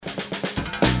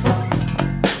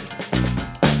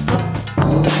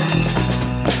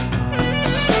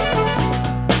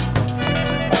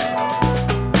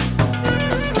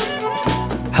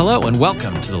Hello and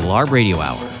welcome to the LARB Radio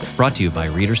Hour, brought to you by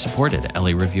reader-supported LA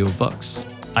Review of Books.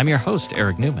 I'm your host,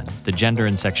 Eric Newman, the gender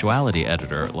and sexuality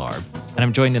editor at LARB, and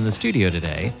I'm joined in the studio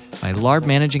today by LARB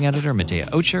managing editor Medaya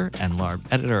Ocher and LARB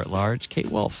editor-at-large Kate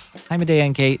Wolf. Hi, Medaya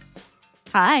and Kate.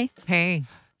 Hi. Hey.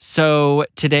 So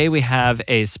today we have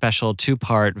a special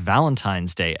two-part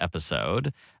Valentine's Day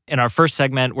episode. In our first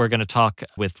segment, we're going to talk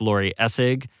with Laurie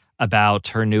Essig about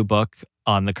her new book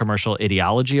on the commercial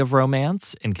ideology of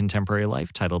romance in contemporary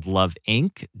life titled Love,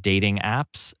 Inc., Dating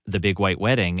Apps, The Big White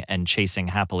Wedding, and Chasing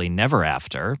Happily Never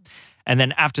After. And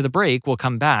then after the break, we'll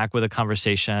come back with a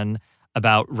conversation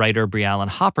about writer Briallen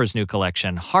Hopper's new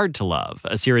collection, Hard to Love,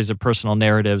 a series of personal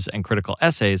narratives and critical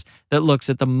essays that looks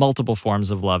at the multiple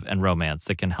forms of love and romance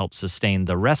that can help sustain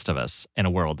the rest of us in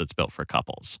a world that's built for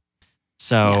couples.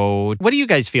 So, What do you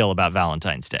guys feel about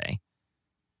Valentine's Day?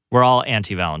 We're all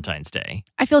anti-Valentine's Day.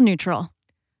 I feel neutral.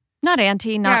 Not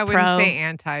anti, not I pro. wouldn't say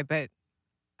anti, but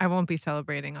I won't be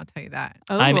celebrating, I'll tell you that.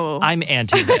 Oh. I'm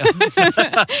anti. There's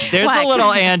a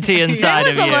little anti inside of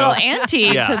you. There's a little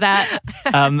anti to that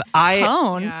tone.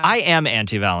 I am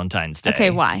anti-Valentine's Day.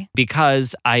 Okay, why?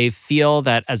 Because I feel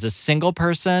that as a single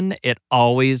person, it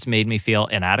always made me feel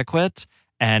inadequate.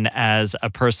 And as a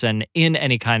person in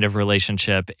any kind of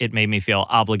relationship, it made me feel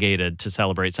obligated to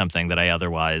celebrate something that I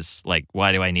otherwise, like,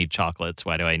 why do I need chocolates?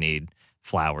 Why do I need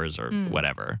flowers or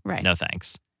whatever? Right. No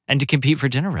thanks. And to compete for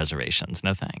dinner reservations.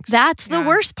 No thanks. That's the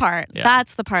worst part. Yeah.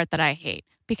 That's the part that I hate.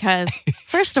 Because,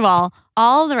 first of all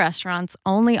the restaurants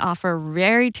only offer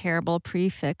very terrible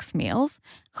prix-fixe meals.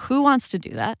 Who wants to do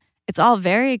that? It's all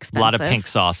very expensive. A lot of pink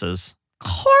sauces.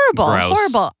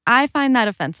 Horrible. I find that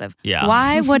offensive. Yeah.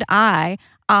 Why would I,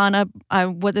 on a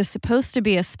what is supposed to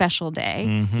be a special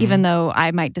day, even though I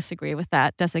might disagree with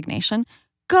that designation,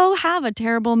 go have a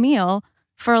terrible meal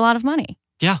for a lot of money?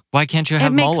 Yeah. Why can't you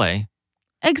have mole?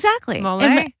 Exactly. Mole?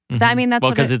 I mean, that's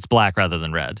because it's black rather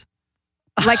than red.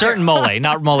 Like certain mole,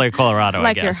 not mole Colorado,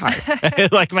 like I guess. your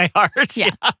heart. Like my heart.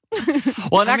 Yeah.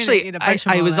 Well, and actually,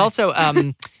 I was mole.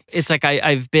 also, it's like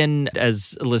I've been,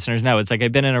 as listeners know, it's like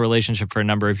I've been in a relationship for a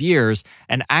number of years.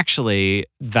 And actually,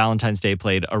 Valentine's Day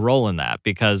played a role in that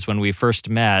because when we first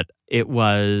met, it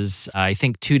was, I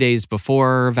think, 2 days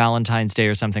before Valentine's Day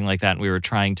or something like that. And we were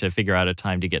trying to figure out a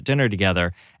time to get dinner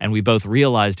together. And we both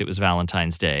realized it was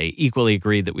Valentine's Day, equally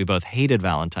agreed that we both hated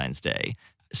Valentine's Day.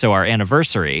 So our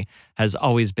anniversary has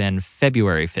always been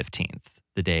February 15th,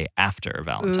 the day after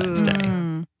Valentine's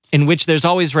Day, in which there's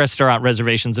always restaurant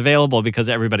reservations available because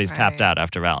everybody's tapped out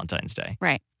after Valentine's Day.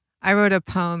 Right. I wrote a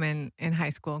poem in high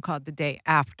school called The Day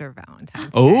After Valentine's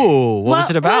Day. Oh, what was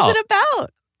it about? What was it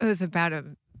about? It was about a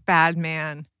bad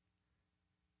man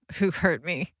who hurt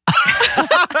me.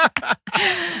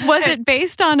 Was it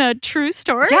based on a true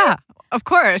story? Yeah, of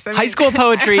course. I mean, High school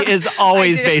poetry is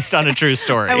always based on a true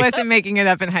story. I wasn't making it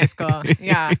up in high school.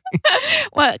 Yeah.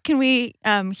 What, can we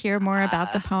hear more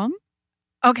about the poem?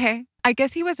 Okay. I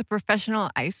guess he was a professional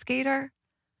ice skater.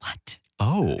 What?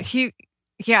 Oh.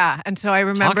 Yeah. And so I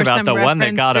remember Talk about some the one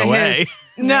that reference got to away.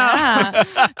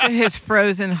 To his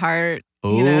frozen heart.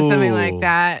 Something like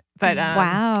that. But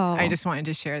wow. I just wanted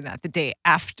to share that the day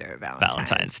after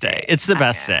Valentine's Day. It's the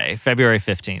best day, February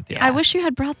 15th. Yeah. I wish you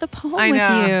had brought the poem I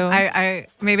know. with you. I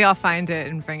maybe I'll find it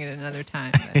and bring it another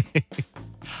time.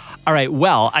 All right.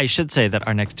 Well, I should say that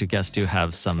our next two guests do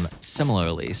have some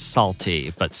similarly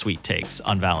salty but sweet takes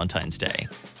on Valentine's Day.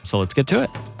 So let's get to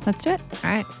it. Let's do it. All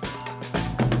right.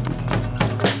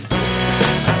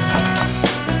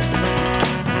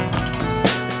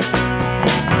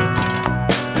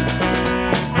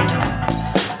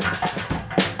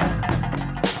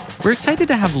 We're excited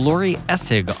to have Laurie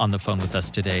Essig on the phone with us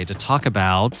today to talk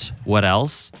about, what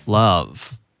else?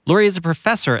 Love. Laurie is a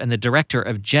professor and the director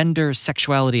of Gender,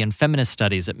 Sexuality, and Feminist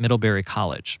Studies at Middlebury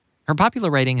College. Her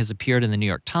popular writing has appeared in the New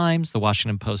York Times, the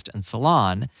Washington Post, and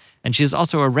Salon, and she is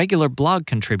also a regular blog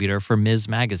contributor for Ms.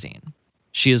 Magazine.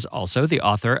 She is also the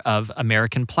author of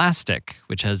American Plastic,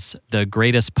 which has the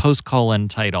greatest post-colon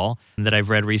title that I've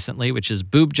read recently, which is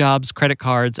Boob Jobs, Credit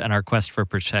Cards, and Our Quest for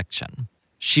Protection.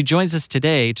 She joins us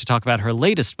today to talk about her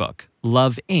latest book,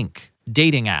 Love, Inc.,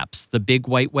 Dating Apps, The Big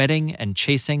White Wedding, and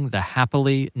Chasing the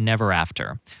Happily Never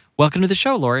After. Welcome to the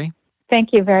show, Laurie. Thank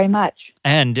you very much.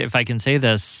 And if I can say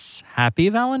this, happy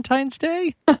Valentine's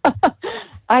Day?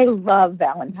 I love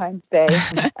Valentine's Day,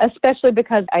 especially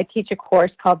because I teach a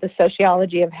course called The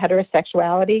Sociology of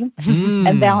Heterosexuality,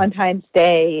 and Valentine's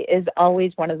Day is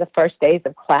always one of the first days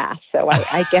of class, so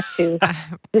I get to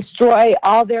destroy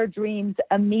all their dreams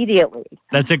immediately.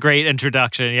 That's a great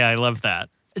introduction. Yeah, I love that.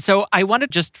 So I wanted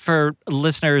just for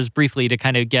listeners briefly to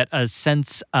kind of get a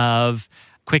sense of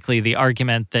quickly the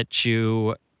argument that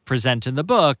you present in the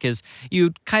book is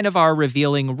you kind of are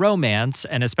revealing romance,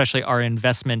 and especially our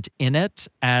investment in it,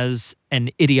 as an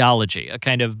ideology, a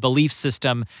kind of belief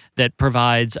system that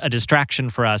provides a distraction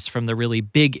for us from the really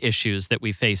big issues that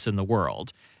we face in the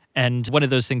world. And one of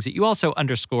those things that you also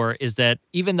underscore is that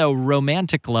even though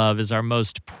romantic love is our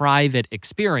most private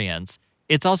experience,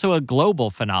 it's also a global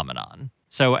phenomenon.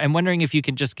 So I'm wondering if you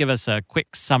can just give us a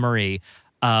quick summary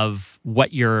of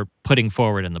what you're putting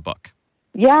forward in the book.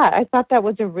 Yeah, I thought that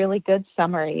was a really good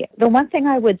summary. The one thing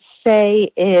I would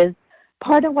say is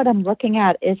part of what I'm looking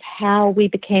at is how we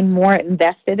became more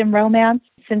invested in romance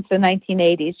since the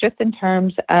 1980s, just in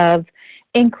terms of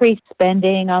increased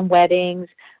spending on weddings,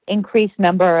 increased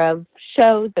number of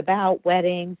shows about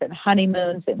weddings and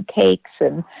honeymoons and cakes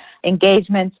and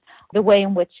engagements, the way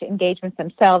in which engagements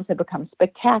themselves have become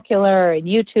spectacular and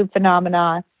YouTube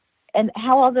phenomena, and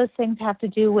how all those things have to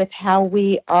do with how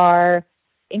we are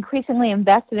increasingly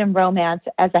invested in romance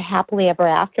as a happily ever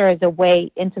after, as a way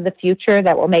into the future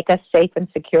that will make us safe and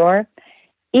secure,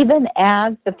 even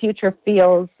as the future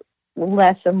feels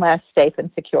less and less safe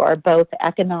and secure, both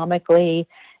economically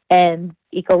and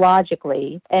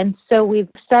ecologically. And so we've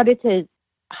started to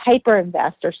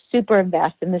hyper-invest or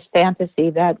super-invest in this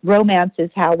fantasy that romance is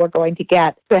how we're going to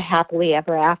get to happily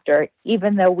ever after,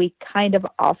 even though we kind of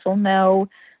also know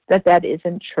that that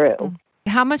isn't true.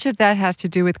 How much of that has to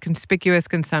do with conspicuous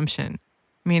consumption?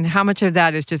 I mean, how much of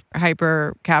that is just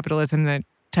hyper-capitalism that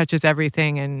touches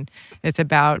everything and it's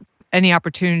about any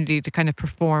opportunity to kind of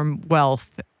perform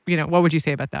wealth? You know, what would you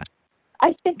say about that?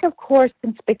 I think, of course,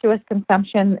 conspicuous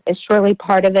consumption is surely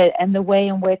part of it, and the way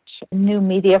in which new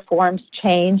media forms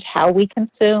change how we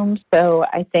consume. So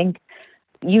I think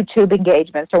YouTube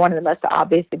engagements are one of the most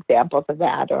obvious examples of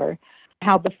that, or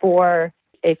how before,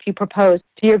 if you proposed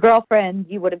to your girlfriend,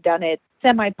 you would have done it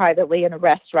semi-privately in a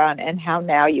restaurant, and how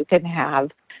now you can have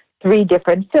 3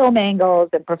 different film angles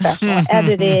and professional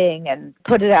editing and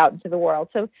put it out into the world.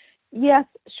 So yes,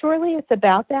 surely it's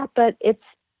about that, but it's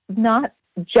not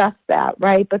just that,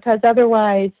 right? Because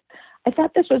otherwise, I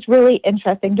thought this was really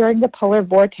interesting. During the polar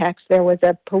vortex, there was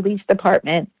a police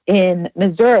department in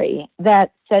Missouri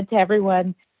that said to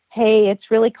everyone, hey,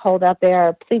 it's really cold out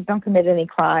there. Please don't commit any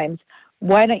crimes.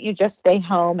 Why don't you just stay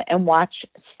home and watch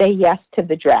Say Yes to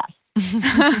the Dress?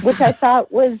 Which I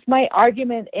thought was my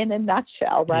argument in a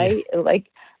nutshell, right? Yeah. Like,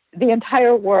 the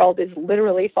entire world is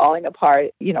literally falling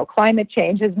apart. You know, climate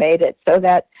change has made it so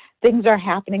that things are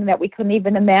happening that we couldn't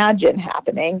even imagine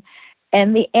happening.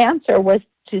 And the answer was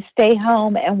to stay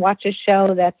home and watch a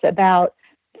show that's about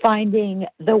finding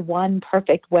the one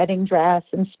perfect wedding dress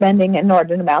and spending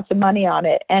inordinate amounts of money on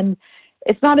it. And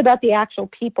it's not about the actual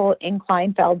people in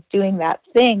Kleinfeld doing that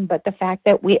thing, but the fact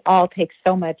that we all take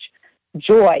so much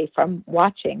joy from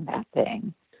watching that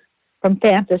thing, from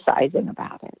fantasizing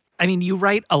about it. I mean, you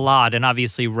write a lot, and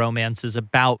obviously romance is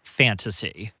about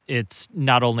fantasy. It's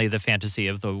not only the fantasy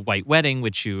of the white wedding,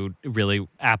 which you really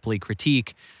aptly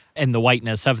critique, and the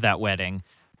whiteness of that wedding,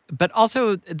 but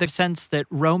also the sense that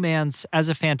romance as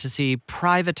a fantasy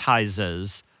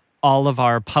privatizes all of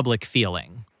our public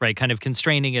feeling, right? Kind of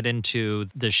constraining it into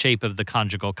the shape of the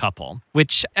conjugal couple,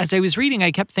 which as I was reading, I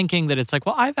kept thinking that it's like,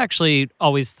 well, I've actually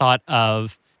always thought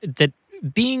of that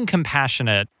being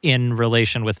compassionate in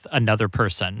relation with another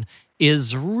person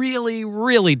is really,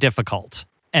 really difficult.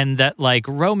 And that like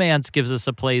romance gives us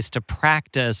a place to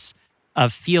practice a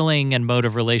feeling and mode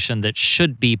of relation that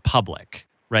should be public,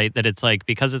 right? That it's like,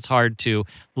 because it's hard to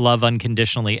love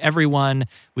unconditionally everyone,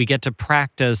 we get to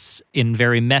practice in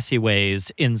very messy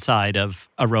ways inside of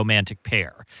a romantic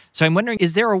pair. So I'm wondering,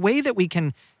 is there a way that we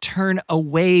can turn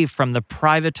away from the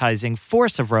privatizing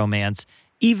force of romance,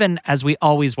 even as we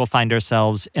always will find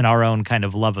ourselves in our own kind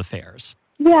of love affairs?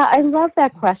 Yeah, I love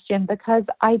that question because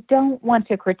I don't want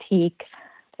to critique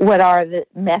what are the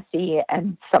messy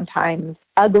and sometimes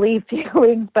ugly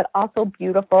feelings, but also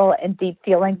beautiful and deep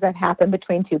feelings that happen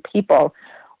between two people.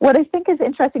 What I think is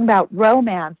interesting about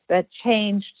romance that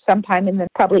changed sometime in the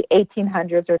probably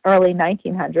 1800s or early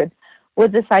 1900s was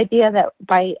this idea that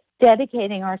by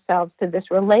dedicating ourselves to this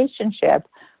relationship,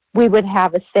 we would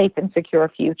have a safe and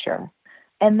secure future.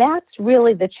 And that's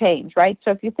really the change, right?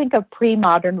 So if you think of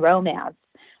pre-modern romance,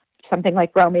 something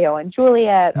like Romeo and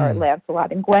Juliet or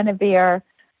Lancelot and Guinevere,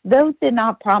 those did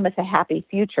not promise a happy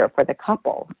future for the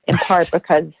couple, in part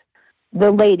because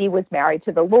the lady was married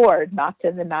to the Lord, not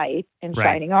to the knight in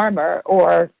shining armor,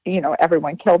 or, you know,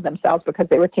 everyone killed themselves because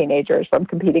they were teenagers from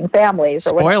competing families.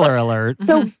 Spoiler alert.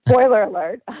 So, spoiler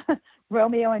alert,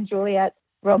 Romeo and Juliet,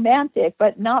 romantic,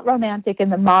 but not romantic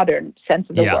in the modern sense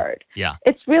of the word. Yeah.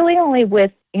 It's really only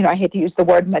with, you know, I hate to use the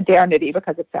word modernity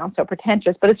because it sounds so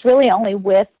pretentious, but it's really only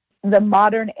with the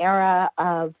modern era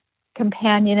of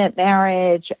companionate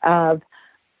marriage, of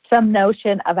some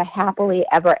notion of a happily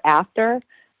ever after,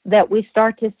 that we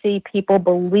start to see people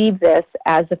believe this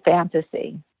as a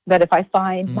fantasy. That if I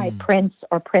find my prince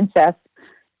or princess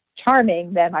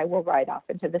charming, then I will ride off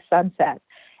into the sunset.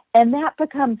 And that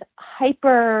becomes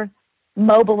hyper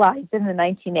mobilized in the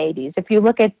 1980s. If you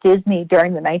look at Disney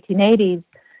during the 1980s,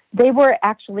 they were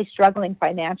actually struggling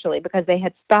financially because they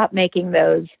had stopped making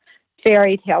those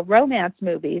fairy tale romance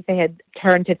movies. They had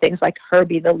turned to things like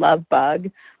Herbie the Love Bug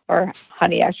or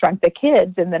Honey, I Shrunk the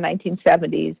Kids in the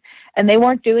 1970s, and they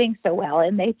weren't doing so well,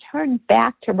 and they turned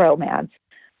back to romance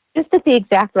just at the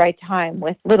exact right time.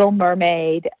 With Little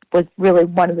Mermaid was really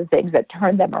one of the things that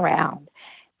turned them around.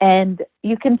 And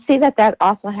you can see that that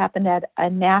also happened at a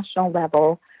national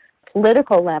level,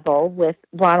 political level, with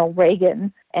Ronald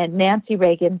Reagan and Nancy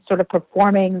Reagan sort of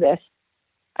performing this.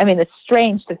 I mean, it's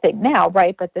strange to think now,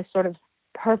 right? But this sort of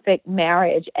perfect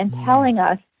marriage, and telling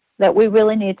us that we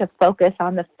really need to focus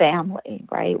on the family,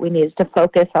 right? We need to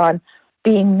focus on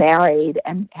being married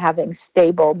and having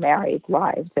stable married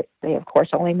lives. They, of course,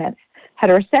 only meant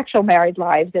heterosexual married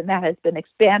lives, and that has been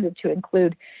expanded to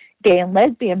include gay and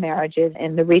lesbian marriages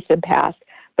in the recent past.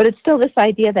 But it's still this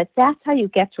idea that that's how you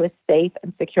get to a safe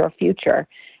and secure future.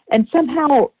 And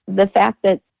somehow the fact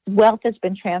that wealth has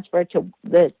been transferred to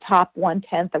the top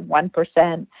 1/10 of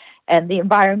 1%, and the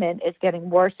environment is getting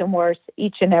worse and worse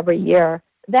each and every year,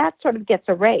 that sort of gets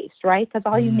erased, right? Because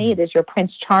all you need is your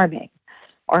Prince Charming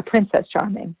or Princess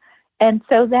Charming. And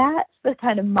so that's the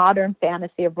kind of modern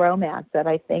fantasy of romance that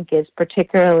I think is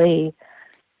particularly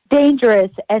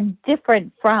dangerous and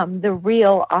different from the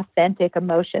real, authentic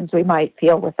emotions we might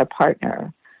feel with a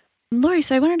partner. Laurie,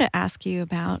 so I wanted to ask you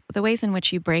about the ways in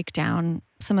which you break down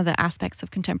some of the aspects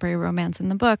of contemporary romance in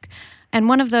the book. And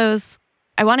one of those,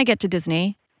 I want to get to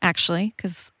Disney, actually,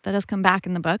 because that does come back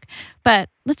in the book. But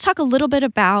let's talk a little bit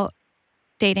about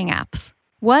dating apps.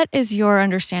 What is your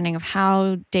understanding of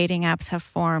how dating apps have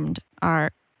formed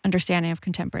our understanding of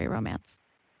contemporary romance?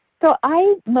 So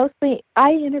I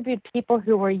interviewed people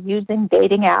who were using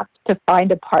dating apps to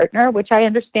find a partner, which I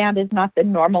understand is not the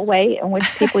normal way in which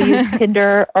people use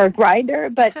Tinder or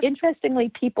Grindr, but interestingly,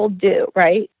 people do,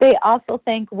 right? They also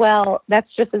think, well,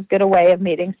 that's just as good a way of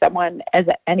meeting someone as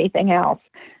anything else.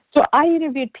 So I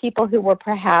interviewed people who were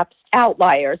perhaps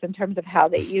outliers in terms of how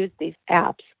they used these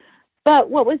apps. But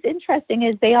what was interesting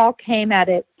is they all came at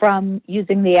it from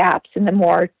using the apps in the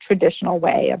more traditional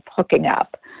way of hooking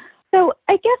up. So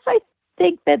I guess I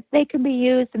think that they can be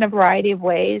used in a variety of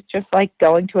ways, just like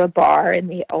going to a bar in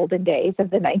the olden days of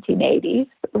the 1980s,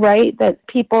 right? That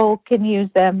people can use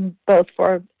them both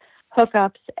for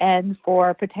hookups and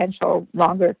for potential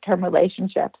longer-term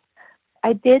relationships.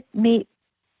 I did meet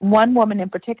one woman in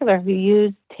particular who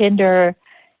used Tinder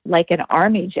like an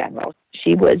army general.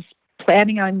 She was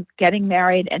planning on getting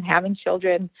married and having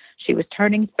children. She was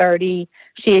turning 30.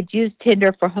 She had used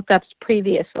Tinder for hookups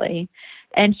previously.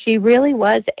 And she really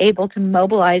was able to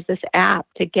mobilize this app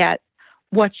to get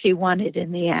what she wanted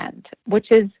in the end, which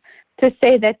is to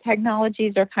say that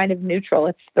technologies are kind of neutral.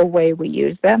 It's the way we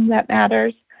use them that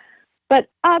matters. But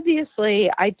obviously,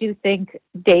 I do think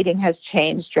dating has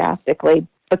changed drastically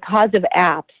because of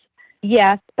apps,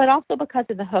 yes, but also because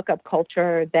of the hookup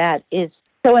culture that is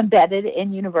so embedded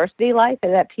in university life,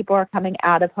 and that people are coming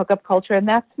out of hookup culture. And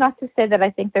that's not to say that I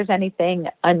think there's anything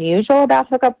unusual about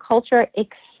hookup culture,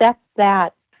 except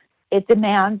that it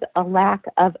demands a lack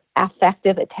of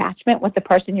affective attachment with the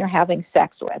person you're having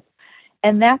sex with.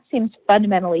 And that seems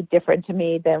fundamentally different to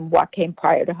me than what came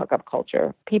prior to hookup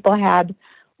culture. People had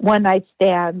one-night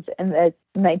stands in the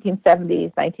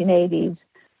 1970s, 1980s,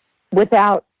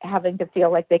 without having to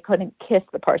feel like they couldn't kiss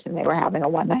the person they were having a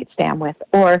one-night stand with,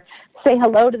 or say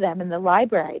hello to them in the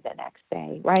library the next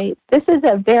day, right? This is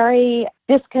a very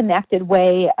disconnected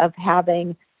way of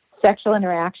having sexual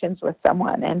interactions with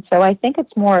someone. And so I think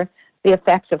it's more the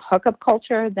effects of hookup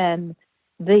culture than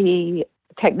the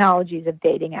technologies of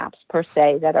dating apps per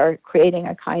se that are creating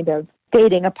a kind of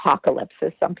dating apocalypse,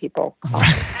 as some people call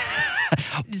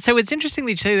it. So it's interesting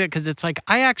that you say that, because it's like,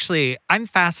 I'm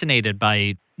fascinated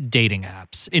by dating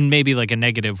apps in maybe like a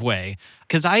negative way,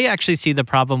 because I actually see the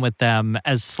problem with them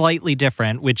as slightly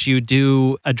different, which you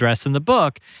do address in the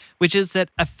book, which is that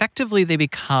effectively they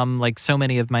become, like so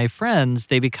many of my friends,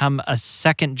 they become a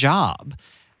second job.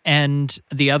 And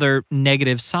the other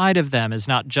negative side of them is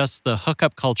not just the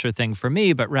hookup culture thing for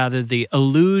me, but rather the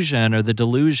illusion or the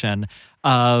delusion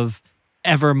of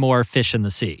ever more fish in the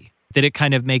sea, that it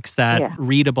kind of makes that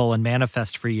readable and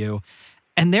manifest for you.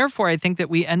 And therefore, I think that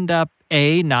we end up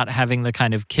not having the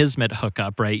kind of kismet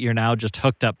hookup, right? You're now just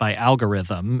hooked up by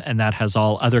algorithm, and that has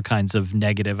all other kinds of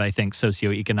negative, I think,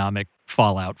 socioeconomic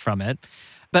fallout from it.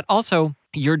 But also,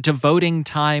 you're devoting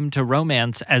time to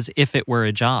romance as if it were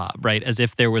a job, right? As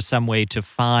if there was some way to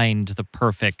find the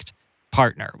perfect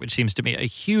partner, which seems to be a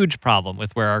huge problem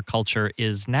with where our culture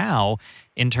is now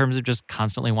in terms of just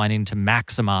constantly wanting to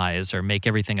maximize or make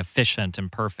everything efficient and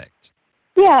perfect.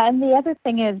 Yeah, and the other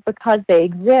thing is because they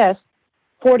exist,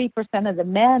 40% of the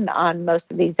men on most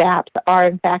of these apps are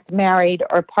in fact married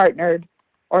or partnered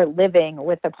or living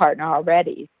with a partner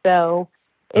already. So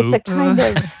it's a kind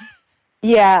of,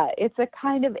 it's a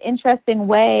kind of interesting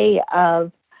way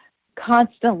of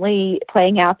constantly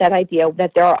playing out that idea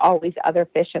that there are always other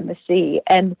fish in the sea.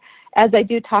 And as I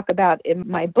do talk about in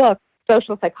my book,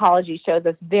 social psychology shows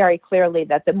us very clearly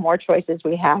that the more choices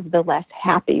we have, the less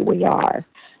happy we are.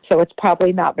 So it's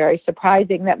probably not very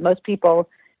surprising that most people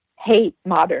hate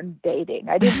modern dating.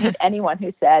 I didn't meet anyone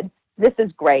who said, this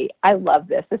is great. I love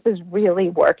this. This is really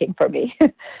working for me.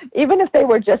 Even if they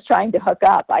were just trying to hook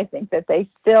up, I think that they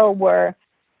still were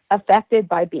affected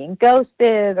by being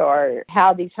ghosted or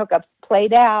how these hookups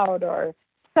played out or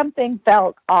something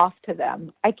felt off to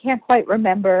them. I can't quite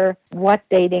remember what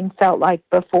dating felt like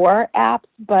before apps,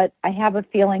 but I have a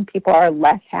feeling people are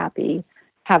less happy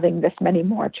having this many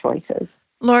more choices.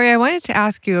 Laurie, I wanted to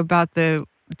ask you about the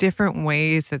different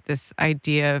ways that this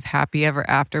idea of happy ever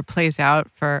after plays out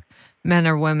for men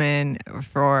or women,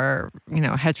 for,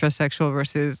 heterosexual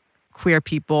versus queer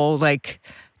people. Like,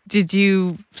 did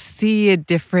you see a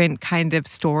different kind of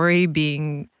story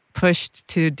being pushed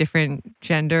to different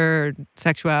gender or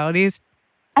sexualities?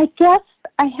 I guess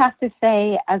I have to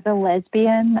say, as a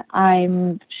lesbian,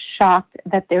 I'm shocked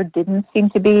that there didn't seem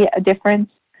to be a difference.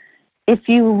 If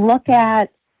you look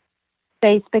at,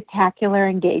 say, spectacular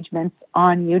engagements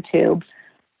on YouTube,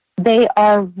 they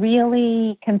are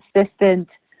really consistent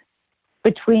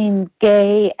between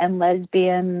gay and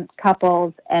lesbian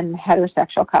couples and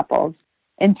heterosexual couples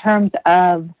in terms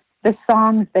of the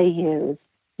songs they use,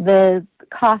 the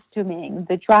costuming,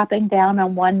 the dropping down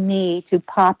on one knee to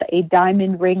pop a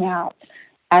diamond ring out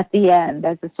at the end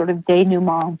as a sort of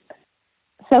denouement.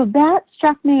 So that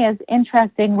struck me as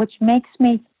interesting, which makes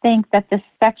me think that the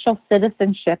sexual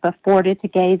citizenship afforded to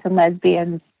gays and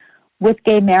lesbians with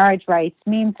gay marriage rights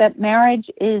means that marriage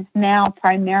is now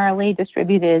primarily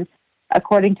distributed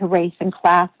according to race and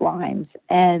class lines,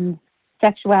 and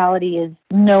sexuality is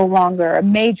no longer a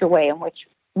major way in which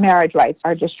marriage rights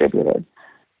are distributed,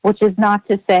 which is not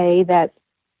to say that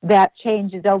that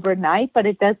changes overnight, but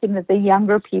it does seem that the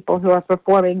younger people who are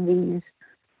performing these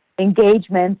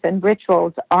engagements and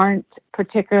rituals aren't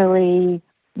particularly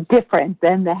different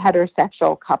than the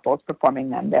heterosexual couples performing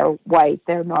them. They're white,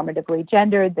 they're normatively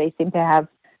gendered, they seem to have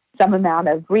some amount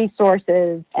of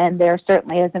resources, and they're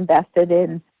certainly as invested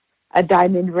in a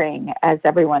diamond ring as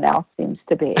everyone else seems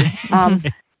to be.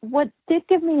 What did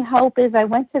give me hope is I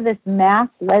went to this mass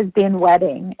lesbian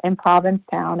wedding in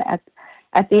Provincetown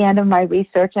at the end of my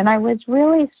research, and I was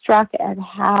really struck at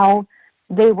how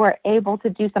they were able to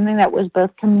do something that was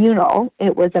both communal,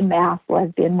 it was a mass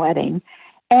lesbian wedding,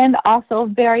 and also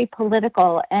very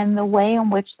political, and the way in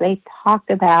which they talked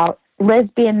about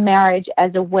lesbian marriage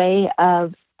as a way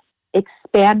of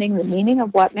expanding the meaning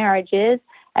of what marriage is,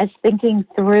 as thinking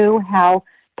through how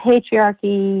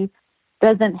patriarchy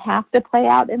doesn't have to play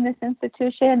out in this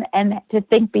institution, and to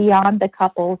think beyond the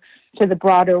couple to the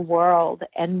broader world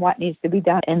and what needs to be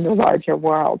done in the larger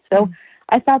world. So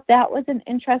I thought that was an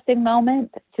interesting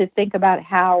moment to think about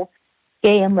how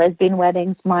gay and lesbian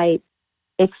weddings might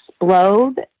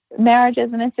explode marriage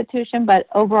as an institution, but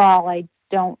overall I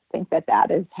don't think that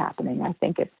is happening. I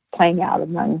think it's playing out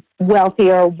among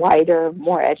wealthier, whiter,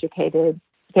 more educated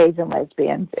gays and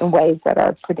lesbians in ways that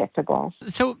are predictable.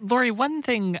 So, Laurie, one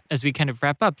thing as we kind of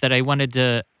wrap up that I wanted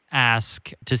to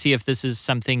ask to see if this is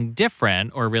something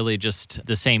different or really just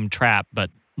the same trap, but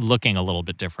looking a little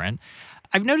bit different.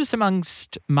 I've noticed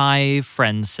amongst my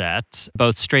friend set,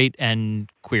 both straight and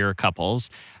queer couples,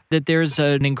 that there's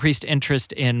an increased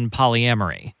interest in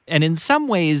polyamory. And in some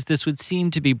ways, this would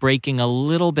seem to be breaking a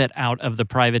little bit out of the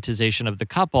privatization of the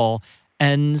couple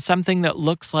and something that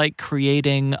looks like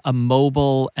creating a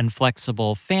mobile and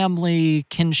flexible family,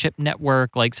 kinship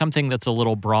network, like something that's a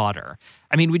little broader.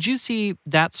 I mean, would you see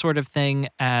that sort of thing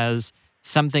as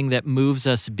something that moves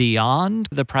us beyond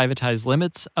the privatized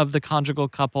limits of the conjugal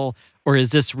couple, or is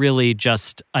this really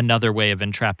just another way of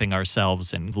entrapping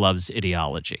ourselves in love's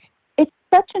ideology? It's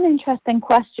such an interesting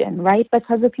question, right?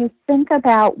 Because if you think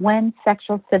about when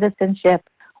sexual citizenship,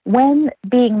 when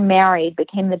being married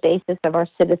became the basis of our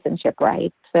citizenship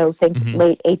rights, so think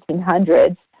late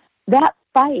 1800s, that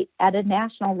fight at a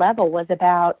national level was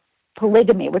about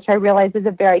polygamy, which I realize is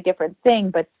a very different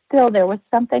thing, but still there was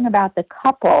something about the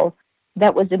couple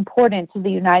that was important to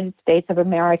the United States of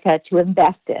America to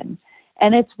invest in.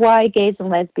 And it's why gays and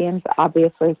lesbians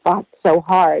obviously fought so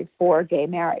hard for gay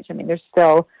marriage. I mean, there's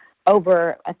still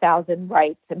over 1,000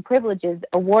 rights and privileges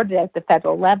awarded at the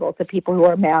federal level to people who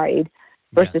are married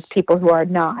versus people who are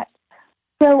not.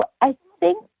 So I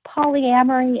think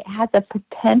polyamory has a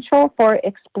potential for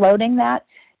exploding that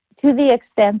to the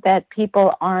extent that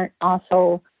people aren't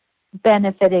also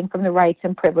benefiting from the rights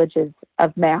and privileges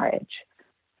of marriage.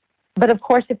 But of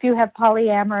course, if you have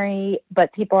polyamory,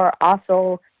 but people are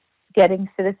also getting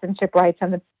citizenship rights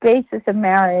on the basis of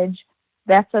marriage,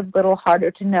 that's a little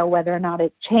harder to know whether or not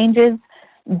it changes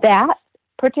that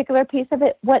particular piece of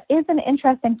it. What is an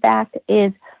interesting fact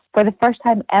is, for the first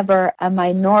time ever, a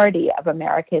minority of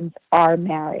Americans are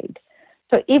married.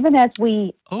 So even as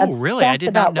we really? I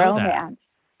did not know romance,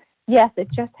 yes, it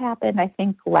just happened, I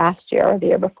think, last year or the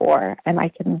year before, and I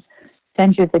can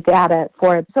send you the data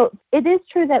for it. So it is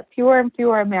true that fewer and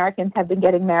fewer Americans have been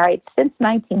getting married since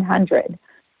 1900.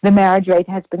 The marriage rate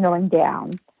has been going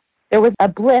down. There was a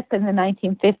blip in the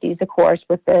 1950s, of course,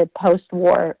 with the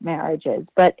post-war marriages,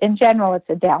 but in general, it's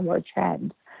a downward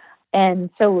trend. And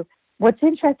so what's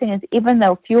interesting is even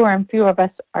though fewer and fewer of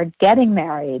us are getting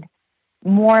married,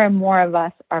 more and more of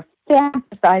us are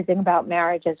fantasizing about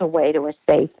marriage as a way to a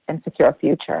safe and secure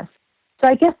future. So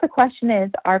I guess the question is,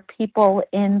 are people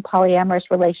in polyamorous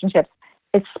relationships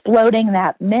exploding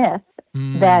that myth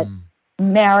that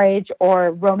marriage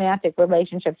or romantic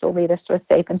relationships will lead us to a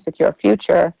safe and secure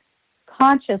future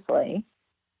consciously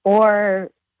or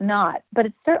not? But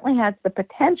it certainly has the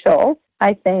potential,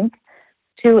 I think,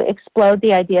 to explode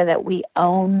the idea that we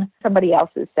own somebody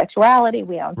else's sexuality,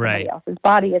 we own somebody else's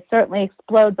body. It certainly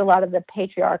explodes a lot of the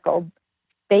patriarchal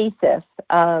basis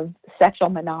of sexual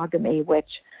monogamy, which,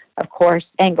 of course,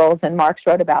 Engels and Marx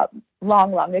wrote about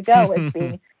long, long ago as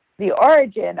being the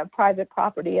origin of private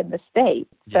property in the state.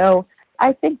 So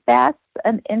I think that's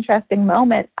an interesting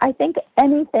moment. I think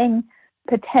anything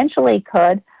potentially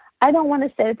could. I don't want to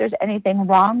say that there's anything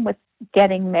wrong with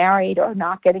getting married or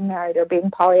not getting married or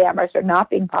being polyamorous or not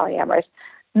being polyamorous.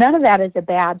 None of that is a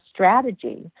bad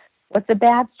strategy. What's a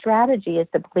bad strategy is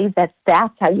to believe that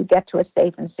that's how you get to a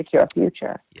safe and secure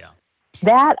future. Yeah.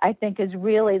 That, I think, is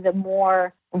really the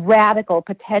more radical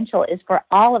potential is for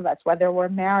all of us, whether we're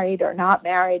married or not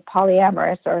married,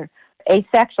 polyamorous or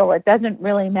asexual. It doesn't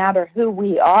really matter who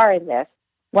we are in this.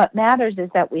 What matters is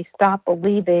that we stop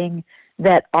believing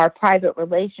that our private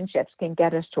relationships can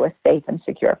get us to a safe and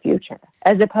secure future,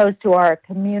 as opposed to our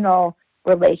communal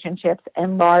relationships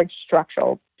and large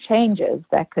structural changes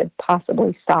that could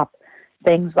possibly stop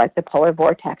things like the polar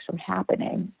vortex from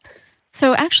happening.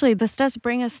 So actually, this does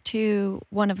bring us to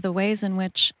one of the ways in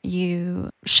which you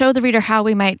show the reader how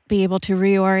we might be able to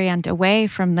reorient away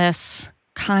from this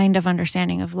kind of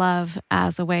understanding of love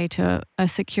as a way to a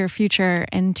secure future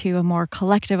into a more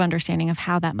collective understanding of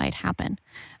how that might happen.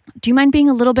 Do you mind being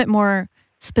a little bit more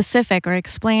specific or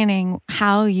explaining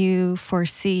how you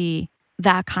foresee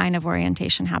that kind of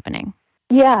orientation happening?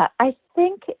 Yeah, I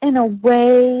think in a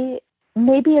way,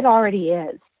 maybe it already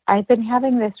is. I've been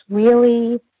having this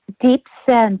really deep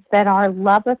sense that our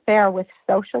love affair with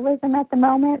socialism at the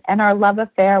moment and our love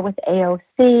affair with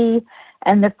AOC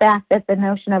and the fact that the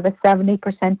notion of a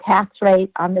 70% tax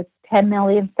rate on the $10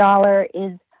 million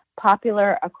is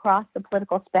popular across the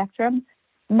political spectrum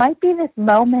might be this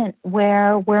moment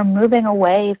where we're moving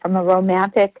away from a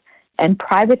romantic and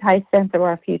privatized sense of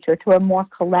our future to a more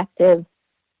collective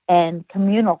and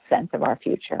communal sense of our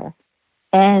future.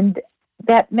 And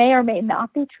that may or may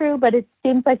not be true, but it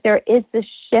seems like there is this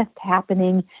shift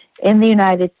happening in the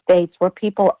United States where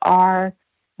people are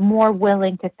more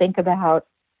willing to think about,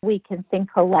 we can think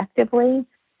collectively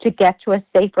to get to a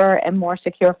safer and more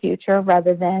secure future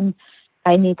rather than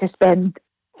I need to spend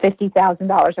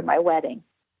 $50,000 on my wedding.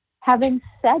 Having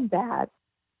said that,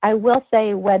 I will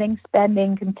say wedding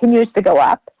spending continues to go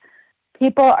up.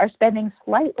 People are spending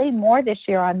slightly more this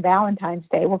year on Valentine's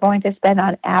Day. We're going to spend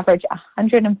on average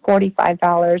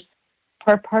 $145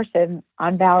 per person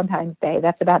on Valentine's Day.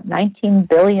 That's about $19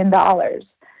 billion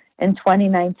in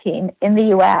 2019 in the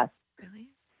U.S. Really?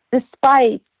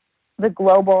 Despite the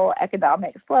global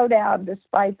economic slowdown,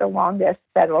 despite the longest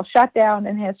federal shutdown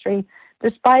in history,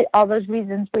 despite all those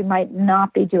reasons we might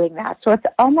not be doing that. So it's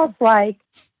almost like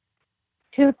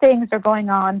two things are going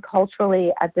on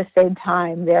culturally at the same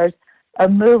time. There's a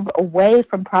move away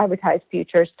from privatized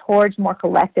futures towards more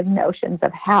collective notions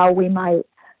of how we might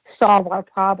solve our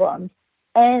problems.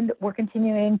 And we're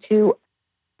continuing to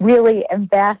really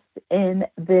invest in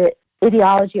the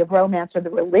ideology of romance or the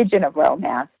religion of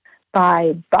romance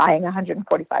by buying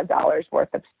 $145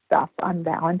 worth of stuff on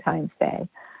Valentine's Day.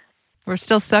 We're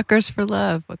still suckers for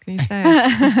love. What can you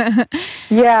say?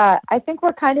 Yeah, I think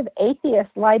we're kind of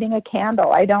atheists lighting a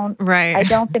candle. I don't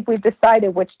think we've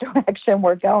decided which direction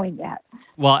we're going yet.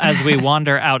 Well, as we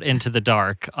wander out into the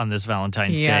dark on this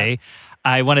Valentine's Day,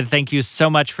 I want to thank you so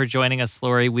much for joining us,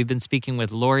 Laurie. We've been speaking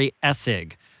with Laurie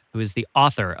Essig, who is the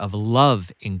author of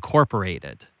Love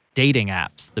Incorporated, Dating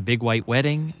Apps, The Big White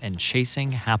Wedding, and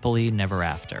Chasing Happily Never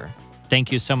After.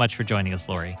 Thank you so much for joining us,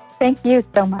 Laurie. Thank you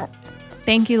so much.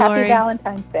 Thank you, Laurie. Happy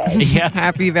Valentine's Day. Yeah.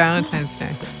 Happy Valentine's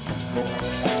Day.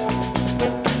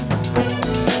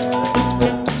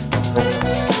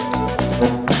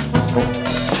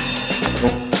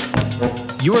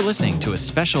 You are listening to a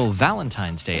special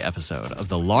Valentine's Day episode of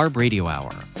the LARB Radio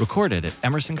Hour, recorded at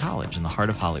Emerson College in the heart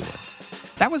of Hollywood.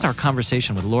 That was our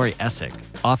conversation with Laurie Essig,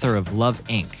 author of Love,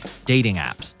 Inc., Dating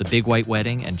Apps, The Big White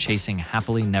Wedding, and Chasing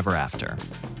Happily Never After.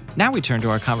 Now we turn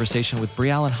to our conversation with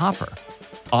Briallen Hopper,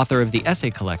 author of the essay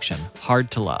collection, Hard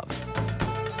to Love.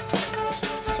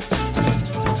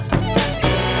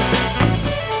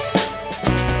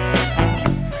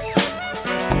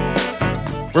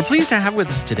 We're pleased to have with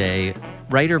us today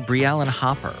writer Briallen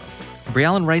Hopper.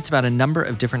 Briallen writes about a number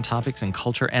of different topics in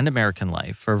culture and American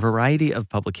life for a variety of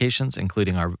publications,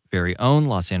 including our very own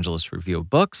Los Angeles Review of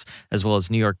Books, as well as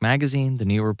New York Magazine, The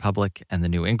New Republic, and The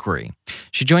New Inquiry.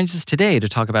 She joins us today to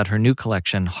talk about her new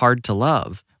collection, Hard to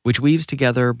Love, which weaves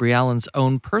together Briallen's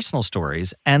own personal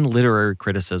stories and literary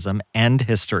criticism and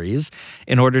histories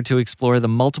in order to explore the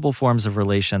multiple forms of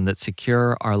relation that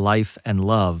secure our life and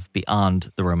love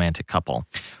beyond the romantic couple.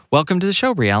 Welcome to the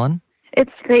show, Briallen. It's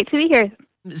great to be here.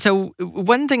 So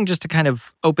one thing just to kind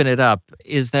of open it up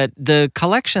is that the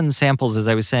collection samples, as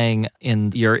I was saying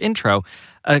in your intro,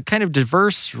 a kind of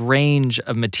diverse range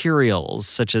of materials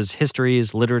such as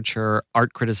histories, literature,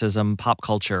 art criticism, pop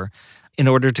culture, in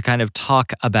order to kind of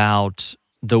talk about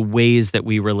the ways that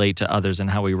we relate to others and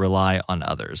how we rely on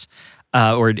others.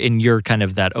 Or in your kind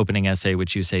of that opening essay,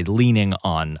 which you say leaning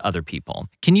on other people.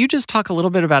 Can you just talk a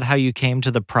little bit about how you came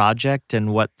to the project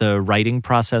and what the writing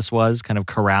process was, kind of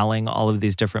corralling all of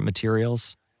these different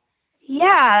materials?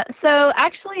 Yeah, so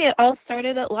actually it all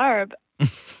started at LARB.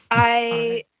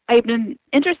 I've been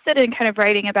interested in kind of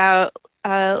writing about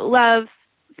love,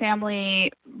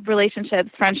 family,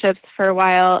 relationships, friendships for a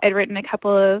while. I'd written a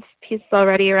couple of pieces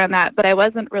already around that, but I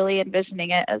wasn't really envisioning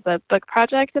it as a book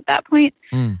project at that point.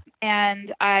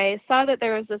 And I saw that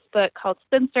there was this book called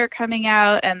Spinster coming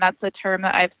out, and that's a term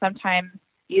that I've sometimes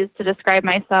used to describe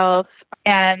myself.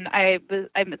 And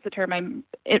it's a term I'm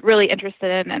really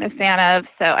interested in and a fan of.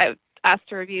 So I asked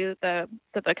to review the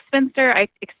book Spinster. I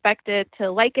expected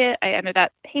to like it. I ended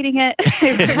up hating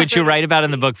it. Which you write about in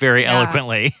the book very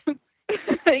eloquently.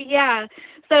 Yeah.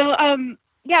 So,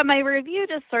 my review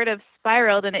just sort of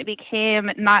spiraled, and it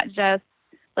became not just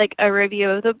like a review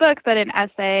of the book, but an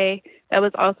essay that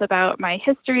was also about my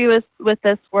history with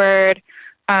this word,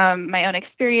 my own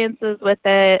experiences with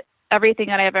it, everything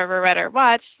that I've ever read or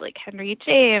watched, like Henry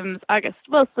James, August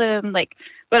Wilson, like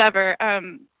whatever,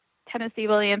 Tennessee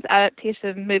Williams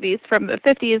adaptation movies from the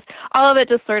 50s, all of it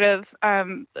just sort of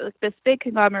this big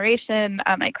conglomeration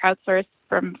I crowdsourced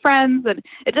from friends, and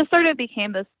it just sort of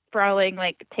became this sprawling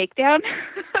like takedown,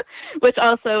 which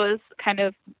also was kind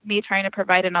of me trying to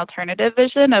provide an alternative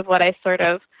vision of what I sort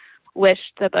of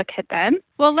wished the book had been.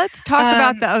 Well, let's talk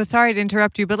about sorry to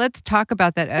interrupt you, but let's talk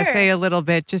about that essay a little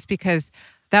bit, just because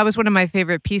that was one of my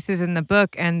favorite pieces in the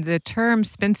book. And the term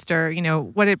spinster,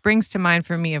 what it brings to mind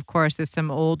for me, of course, is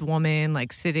some old woman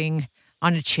like sitting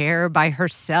on a chair by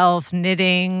herself,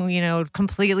 knitting,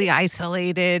 completely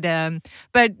isolated.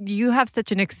 But you have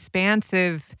such an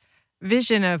expansive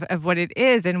vision of what it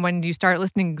is. And when you start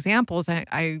listing examples,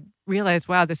 I realized,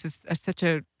 wow, this is such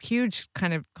a huge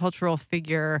kind of cultural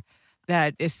figure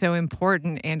that is so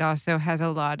important and also has a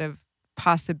lot of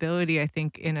possibility, I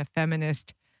think, in a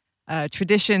feminist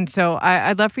tradition. So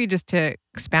I'd love for you just to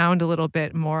expound a little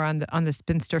bit more on the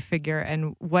spinster figure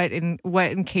and what in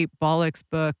Kate Bollock's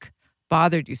book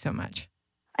bothered you so much.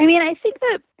 I mean, I think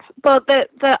that,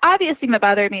 the obvious thing that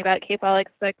bothered me about Kate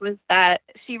Bollock's book was that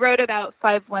she wrote about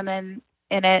 5 women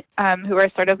in it who were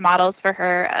sort of models for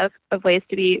her of ways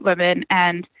to be women,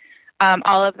 and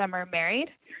all of them are married.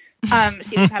 She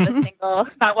didn't have a single,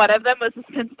 not one of them was a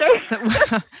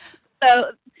spinster.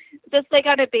 So just like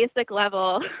on a basic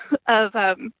level of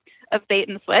bait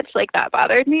and switch, like that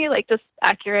bothered me, like just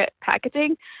accurate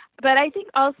packaging. But I think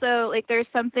also like there's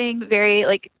something very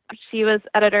like she was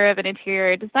editor of an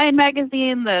interior design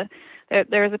magazine. There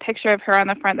was a picture of her on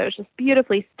the front that was just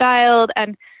beautifully styled,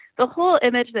 and the whole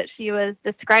image that she was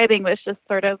describing was just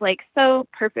sort of like so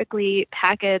perfectly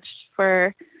packaged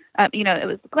for, it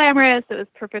was glamorous. It was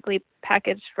perfectly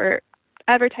packaged for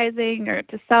advertising or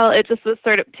to sell. It just was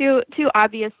sort of too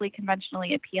obviously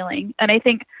conventionally appealing. And I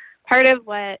think part of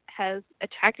what has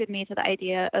attracted me to the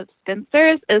idea of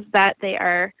spinsters is that they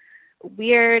are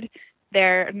weird.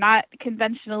 They're not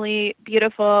conventionally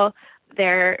beautiful.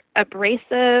 They're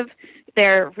abrasive.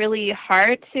 They're really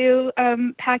hard to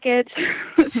package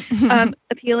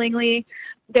appealingly.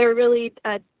 They're really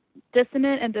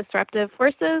dissonant and disruptive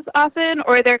forces often,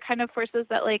 or they're kind of forces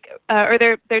that or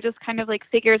they're just kind of like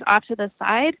figures off to the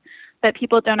side that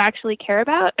people don't actually care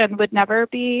about and would never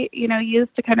be,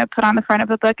 used to kind of put on the front of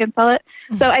a book and sell it.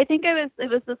 Mm-hmm. So I think it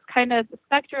was this kind of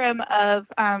spectrum of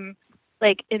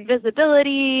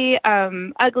invisibility,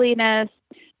 ugliness,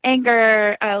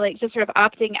 anger, just sort of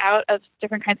opting out of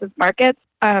different kinds of markets,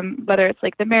 whether it's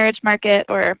like the marriage market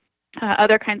or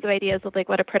other kinds of ideas of like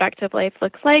what a productive life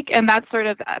looks like. And that's sort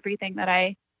of everything that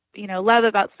I, love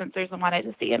about spinsters and wanted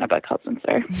to see in a book called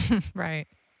Spinster. Right.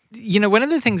 One of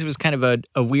the things that was kind of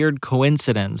a weird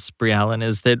coincidence, Briallen,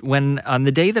 is that when on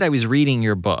the day that I was reading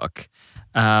your book,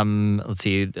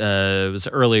 it was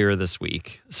earlier this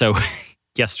week. So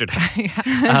yesterday.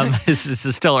 This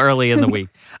is still early in the week.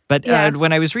 But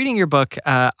when I was reading your book,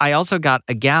 I also got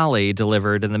a galley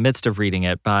delivered in the midst of reading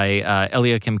it by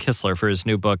Eliakim Kistler for his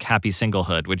new book, Happy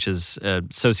Singlehood, which is a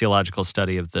sociological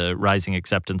study of the rising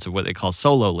acceptance of what they call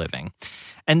solo living.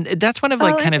 And that's one of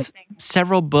kind of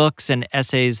several books and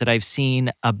essays that I've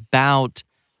seen about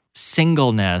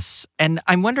singleness. And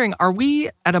I'm wondering, are we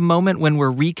at a moment when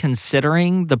we're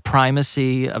reconsidering the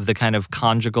primacy of the kind of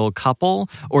conjugal couple,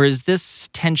 or is this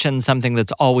tension something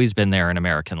that's always been there in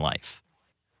American life?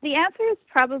 The answer is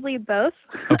probably both.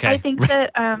 Okay. I think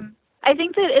that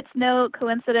it's no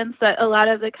coincidence that a lot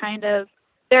of the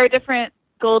there are different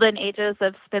golden ages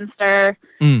of spinster,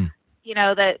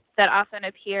 that often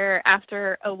appear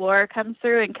after a war comes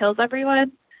through and kills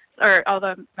everyone. Or all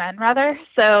the men, rather.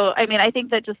 So, I mean, I think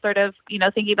that just sort of,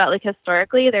 thinking about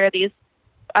historically, there are these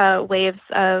waves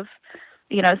of,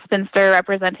 spinster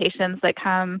representations that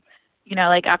come,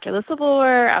 after the Civil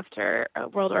War, after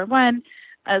World War I,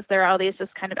 as there are all these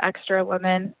just kind of extra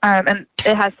women. And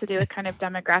it has to do with kind of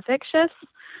demographic shifts.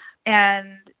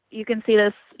 And you can see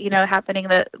this, happening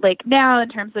now in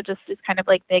terms of just these kind of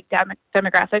big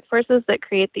demographic forces that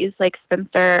create these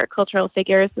spinster cultural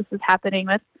figures. This is happening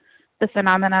with the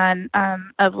phenomenon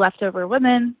of leftover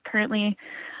women currently.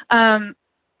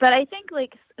 But I think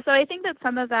I think that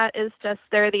some of that is just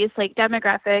there are these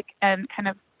demographic and kind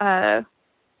of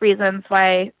reasons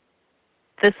why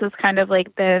this has kind of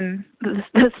been,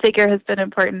 this figure has been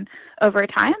important over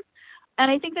time. And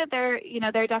I think that there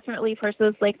are definitely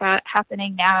forces like that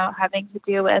happening now having to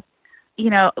do with,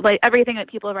 everything that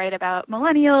people write about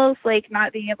millennials,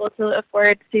 not being able to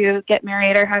afford to get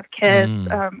married or have kids,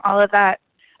 all of that.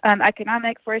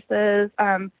 Economic forces,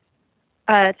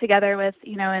 together with,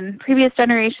 in previous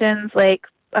generations,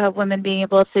 women being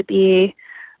able to be,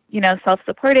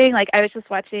 self-supporting. I was just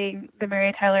watching the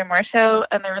Mary Tyler Moore Show,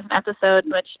 and there was an episode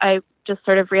in which I just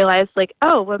sort of realized,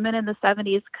 women in the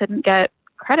 70s couldn't get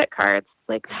credit cards.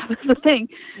 That was the thing.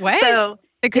 What? So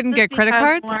they couldn't get credit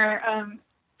cards? More,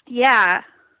 yeah.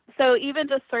 So even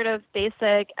just sort of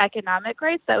basic economic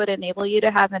rights that would enable you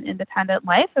to have an independent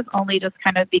life has only just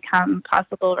kind of become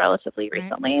possible relatively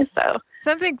recently. So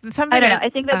something. I don't know. I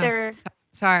think that there.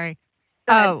 Sorry.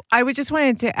 I was just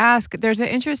wanted to ask. There's an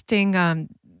interesting,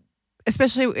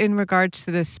 especially in regards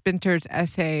to the Spinster's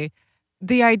essay,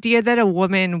 the idea that a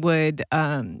woman would,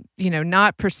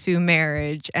 not pursue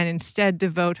marriage and instead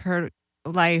devote her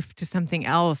life to something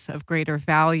else of greater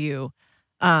value.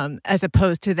 As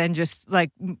opposed to then just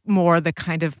more the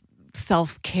kind of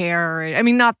self-care. I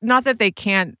mean, not that they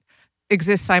can't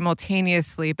exist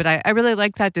simultaneously, but I really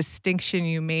like that distinction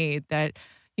you made that,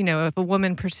 if a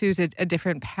woman pursues a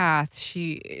different path,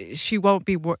 she won't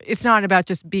be, it's not about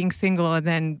just being single and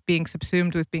then being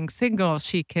subsumed with being single.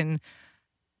 She can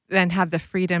then have the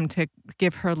freedom to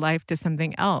give her life to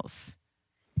something else.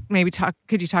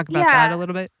 Could you talk about that a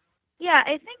little bit? Yeah,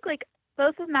 I think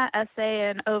both in that essay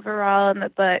and overall in the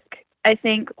book, I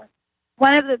think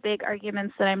one of the big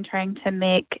arguments that I'm trying to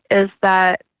make is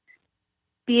that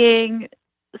being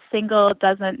single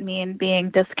doesn't mean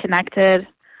being disconnected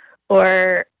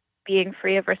or being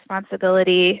free of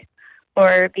responsibility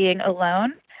or being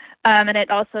alone. And it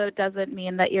also doesn't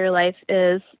mean that your life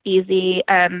is easy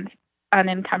and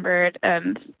unencumbered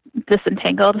and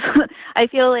disentangled. I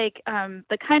feel like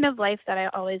the kind of life that I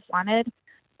always wanted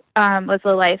was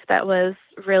a life that was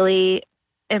really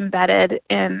embedded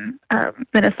in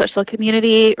a social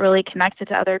community, really connected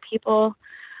to other people,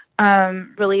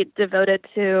 really devoted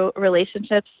to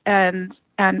relationships and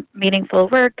meaningful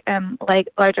work and like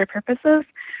larger purposes.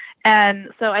 And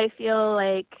so I feel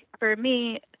like for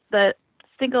me, the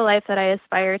single life that I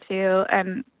aspire to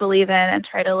and believe in and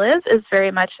try to live is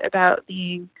very much about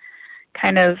being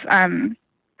kind of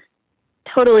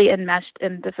totally enmeshed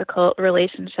in difficult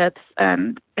relationships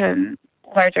and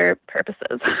larger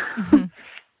purposes. Mm-hmm.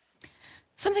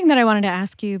 Something that I wanted to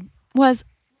ask you was,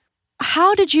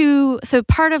 how did you? So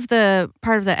part of the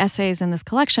essays in this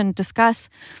collection discuss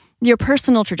your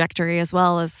personal trajectory as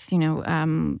well as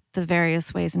the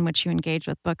various ways in which you engage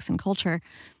with books and culture.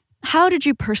 How did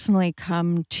you personally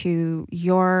come to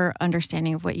your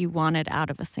understanding of what you wanted out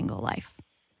of a single life?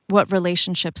 What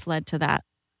relationships led to that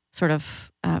sort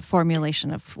of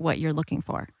formulation of what you're looking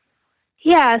for?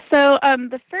 Yeah, so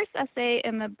the first essay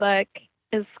in the book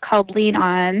is called Lean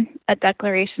On, A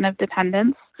Declaration of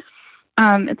Dependence.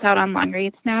 It's out on long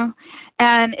reads now.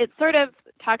 And it sort of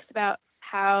talks about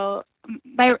how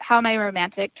my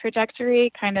romantic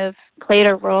trajectory kind of played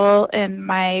a role in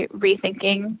my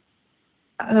rethinking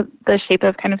the shape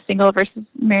of kind of single versus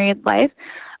married life.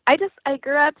 I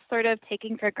grew up sort of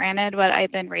taking for granted what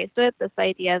I've been raised with, this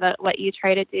idea that what you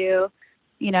try to do,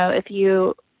 if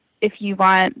you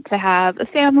want to have a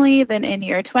family, then in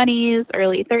your 20s,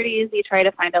 early 30s, you try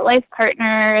to find a life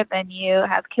partner, then you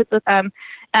have kids with them.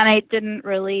 And I didn't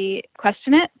really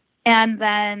question it. And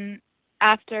then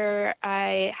after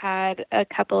I had a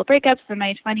couple of breakups in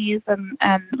my 20s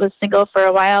and was single for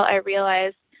a while, I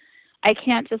realized I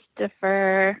can't just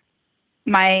defer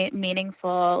my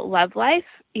meaningful love life,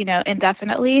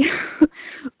 indefinitely.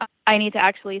 I need to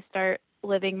actually start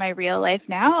living my real life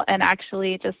now and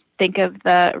actually just think of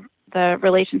the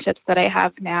relationships that I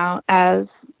have now as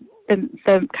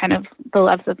the kind of the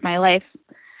loves of my life.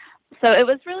 So it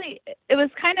was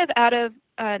kind of out of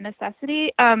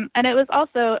necessity. And it was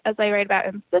also, as I write about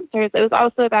in Spinsters, it was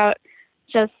also about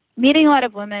just meeting a lot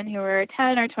of women who were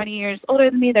 10 or 20 years older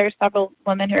than me. There were several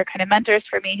women who were kind of mentors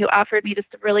for me who offered me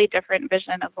just a really different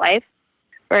vision of life,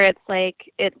 where it's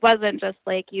like, it wasn't just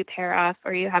like you pair off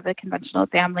or you have a conventional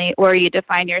family or you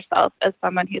define yourself as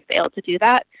someone who failed to do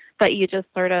that, but you just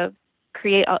sort of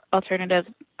create alternative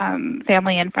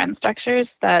family and friend structures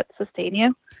that sustain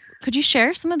you. Could you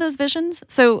share some of those visions?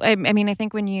 So, I mean, I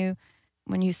think when you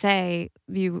say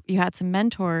you had some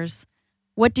mentors,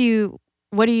 what do you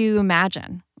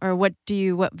imagine, or what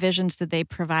visions did they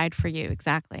provide for you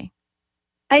exactly?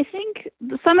 I think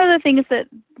some of the things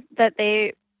that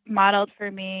they modeled for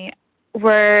me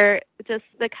were just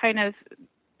the kind of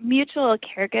mutual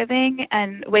caregiving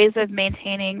and ways of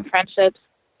maintaining friendships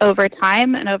over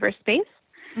time and over space.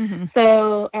 Mm-hmm.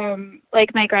 So,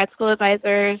 like my grad school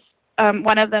advisors,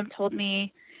 one of them told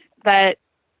me that,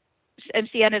 and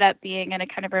she ended up being in a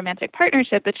kind of romantic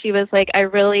partnership, but she was like, I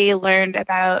really learned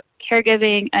about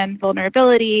caregiving and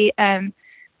vulnerability and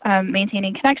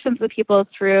maintaining connections with people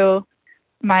through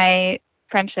my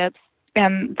friendships.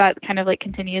 And that kind of like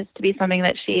continues to be something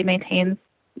that she maintains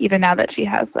even now that she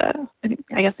has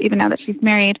even now that she's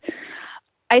married.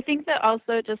 I think that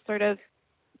also just sort of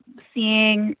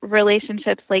seeing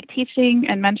relationships like teaching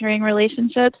and mentoring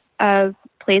relationships as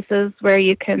places where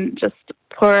you can just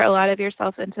pour a lot of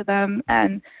yourself into them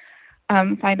and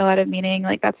find a lot of meaning.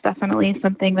 Like that's definitely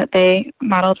something that they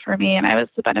modeled for me, and I was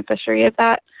the beneficiary of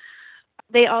that.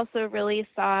 They also really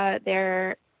saw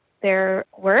their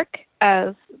work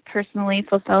as personally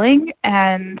fulfilling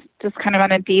and just kind of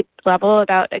on a deep level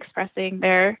about expressing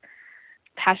their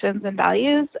passions and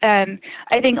values. And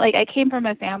I think like I came from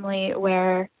a family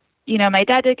where, my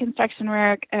dad did construction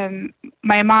work and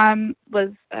my mom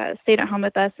stayed at home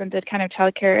with us and did kind of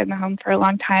childcare in the home for a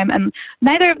long time. And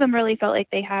neither of them really felt like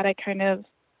they had a kind of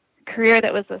career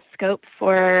that was a scope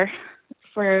for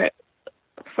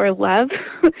love.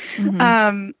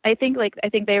 Mm-hmm. I think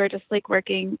they were just like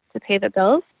working to pay the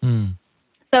bills. Mm.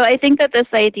 So I think that this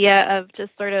idea of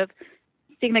just sort of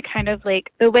seeing the kind of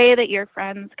like the way that your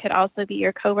friends could also be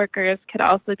your coworkers, could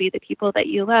also be the people that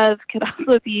you love, could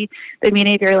also be the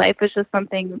meaning of your life was just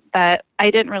something that I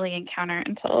didn't really encounter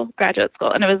until graduate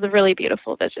school. And it was a really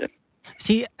beautiful vision.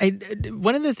 See,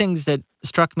 one of the things that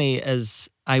struck me as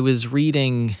I was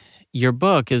reading your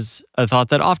book is a thought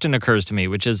that often occurs to me,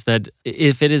 which is that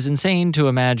if it is insane to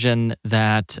imagine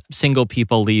that single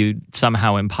people lead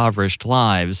somehow impoverished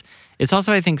lives, it's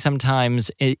also, I think,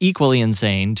 sometimes equally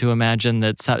insane to imagine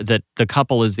that the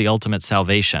couple is the ultimate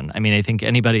salvation. I mean, I think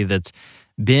anybody that's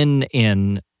been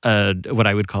in what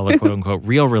I would call a quote unquote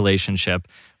real relationship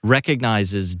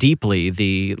recognizes deeply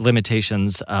the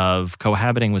limitations of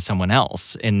cohabiting with someone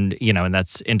else, and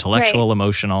that's intellectual, Right.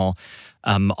 emotional,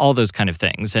 all those kind of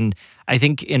things. And I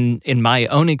think in my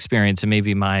own experience, and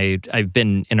maybe I've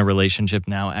been in a relationship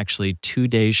now actually 2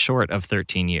 days short of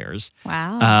 13 years.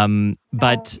 Wow.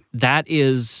 But that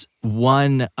is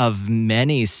one of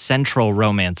many central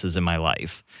romances in my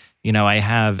life. I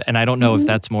have, and I don't know if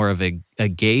that's more of a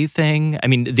gay thing. I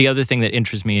mean, the other thing that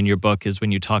interests me in your book is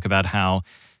when you talk about how,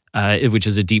 which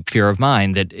is a deep fear of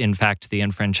mine, that in fact the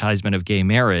enfranchisement of gay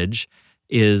marriage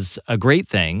is a great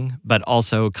thing, but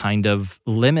also kind of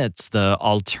limits the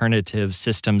alternative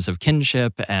systems of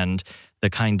kinship and the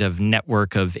kind of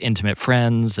network of intimate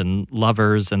friends and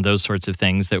lovers and those sorts of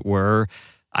things that were,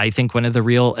 I think, one of the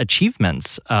real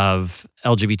achievements of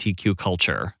LGBTQ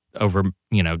culture over,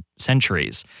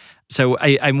 centuries. So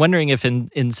I'm wondering if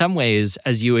in some ways,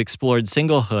 as you explored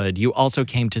singlehood, you also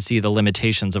came to see the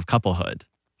limitations of couplehood.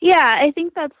 Yeah, I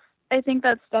think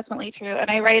that's definitely true.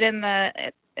 And I write in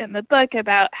the book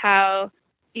about how,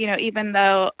 even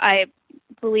though I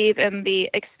believe in the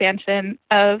expansion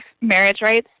of marriage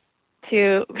rights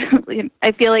to,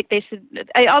 I feel like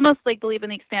I almost believe in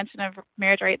the expansion of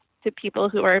marriage rights to people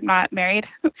who are not married.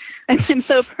 I'm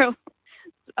so pro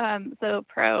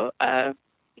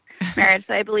marriage.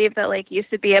 So I believe that you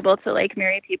should be able to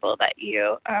marry people that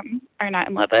you are not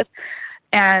in love with,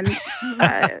 and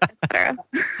et cetera.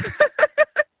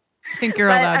 I think you're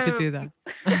allowed to do that.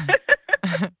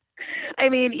 I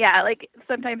mean, yeah,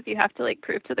 sometimes you have to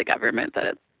prove to the government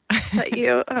that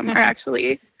you are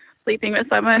actually sleeping with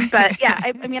someone. But yeah,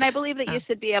 I mean, I believe that you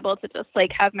should be able to just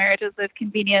have marriages of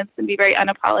convenience and be very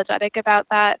unapologetic about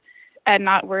that, and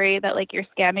not worry that you're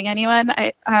scamming anyone.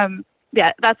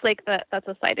 Yeah, that's that's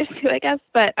a side issue, I guess.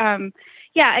 But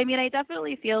yeah, I mean, I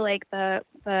definitely feel like the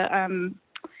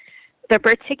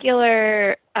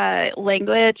particular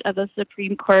language of the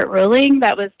Supreme Court ruling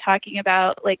that was talking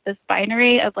about this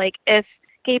binary of if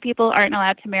gay people aren't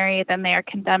allowed to marry, then they are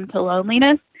condemned to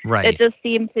loneliness. Right. It just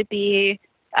seemed to be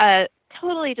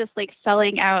totally just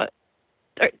selling out,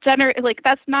 or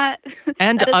that's not,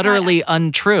 and that is utterly not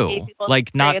untrue,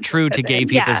 not true to gay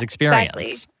people's experience.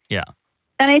 Exactly. Yeah.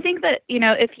 And I think that,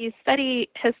 if you study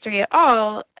history at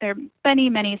all, there are many,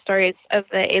 many stories of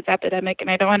the AIDS epidemic,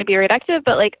 and I don't want to be reductive,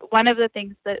 but one of the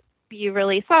things that you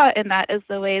really saw in that is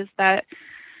the ways that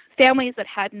families that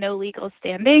had no legal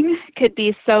standing could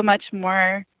be so much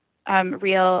more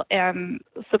real and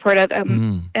supportive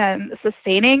and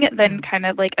sustaining than kind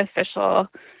of official,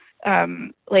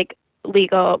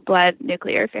 legal blood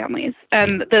nuclear families.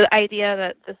 And the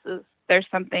idea that there's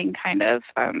something kind of,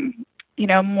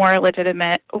 more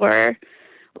legitimate or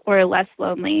less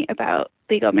lonely about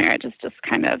legal marriage is just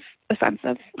kind of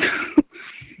offensive.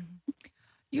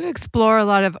 You explore a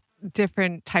lot of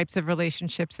different types of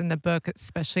relationships in the book,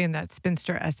 especially in that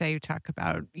spinster essay. You talk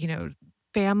about,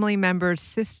 family members,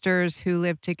 sisters who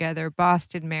live together,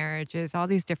 Boston marriages, all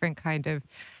these different kind of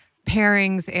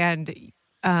pairings. And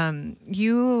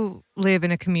you live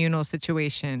in a communal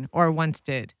situation, or once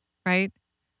did, right?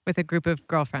 With a group of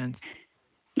girlfriends.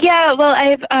 Yeah, well,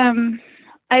 I've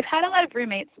had a lot of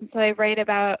roommates, and so I write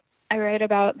about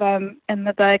them in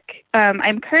the book.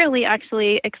 I'm currently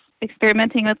actually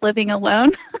experimenting with living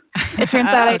alone. It turns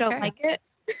out I don't like it.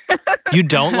 You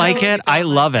don't like it? I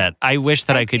love it. I wish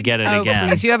that I could get it again.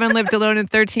 Please. You haven't lived alone in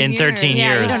 13 years. In 13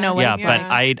 years. You don't know what but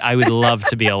I would love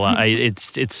to be alone.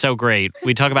 It's so great.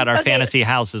 We talk about our fantasy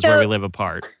houses where we live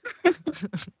apart.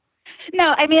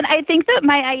 No, I mean, I think that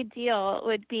my ideal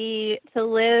would be to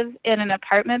live in an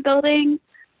apartment building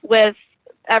with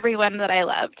everyone that I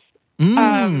loved.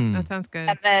 That sounds good.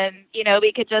 And then,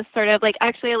 we could just sort of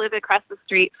actually I live across the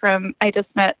street I just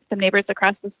met some neighbors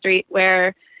across the street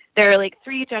where there are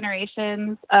 3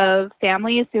 generations of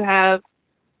families who have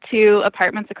 2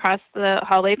 apartments across the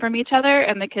hallway from each other,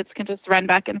 and the kids can just run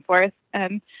back and forth.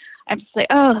 And I'm just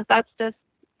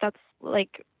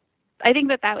I think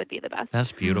that would be the best.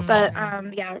 That's beautiful. But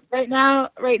yeah, right now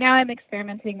I'm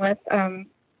experimenting with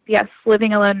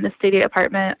living alone in a studio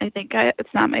apartment. I think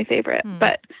it's not my favorite,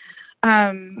 but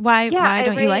why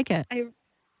don't you like it?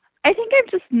 I think I'm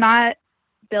just not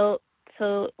built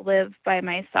to live by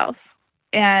myself,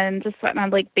 and just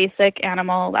on basic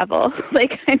animal level.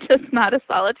 I'm just not a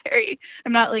solitary.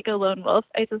 I'm not a lone wolf.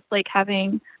 I just like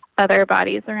having other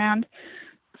bodies around.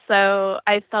 So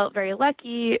I felt very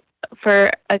lucky. For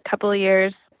a couple of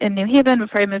years in New Haven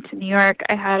before I moved to New York,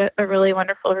 I had a really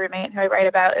wonderful roommate who I write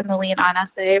about in the Lean On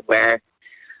essay, where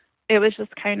it was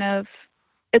just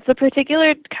it's a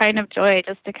particular kind of joy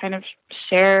just to kind of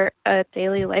share a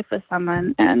daily life with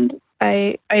someone. And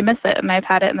I miss it, and I've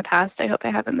had it in the past. I hope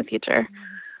I have it in the future.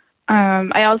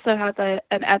 I also have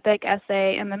an epic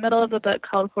essay in the middle of the book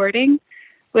called Hoarding,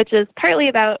 which is partly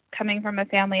about coming from a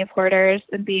family of hoarders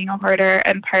and being a hoarder,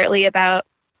 and partly about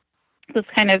this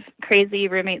kind of crazy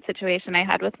roommate situation I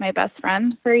had with my best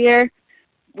friend for a year,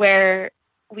 where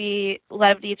we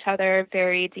loved each other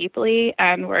very deeply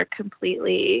and were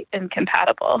completely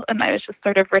incompatible. And I was just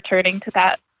sort of returning to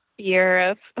that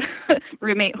year of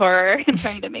roommate horror and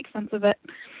trying to make sense of it.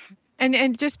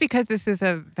 And just because this is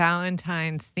a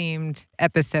Valentine's themed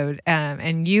episode,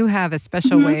 and you have a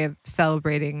special way of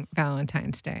celebrating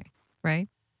Valentine's Day, right?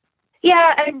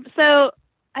 Yeah. So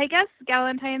I guess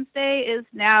Galentine's Day is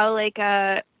now like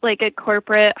a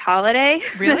corporate holiday.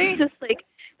 Really? Just like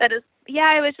that is.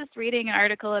 Yeah, I was just reading an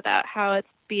article about how it's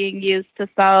being used to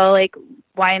sell like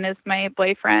wine is my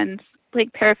boyfriend,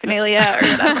 like paraphernalia or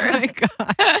whatever. Oh my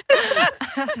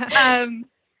God.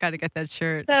 Got to get that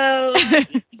shirt. So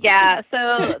yeah,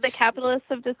 so the capitalists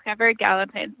have discovered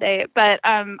Galentine's Day, but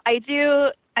I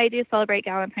do celebrate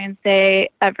Galentine's Day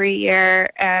every year,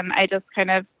 and I just kind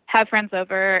of have friends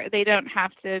over. They don't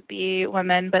have to be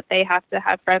women, but they have to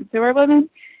have friends who are women,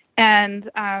 and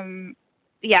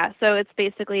yeah, so it's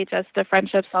basically just a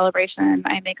friendship celebration.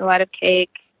 I make a lot of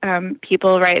cake.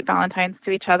 People write Valentines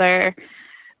to each other.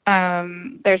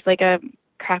 There's like a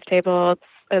craft table.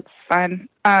 It's fun.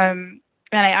 And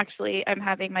I'm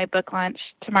having my book launch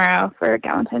tomorrow for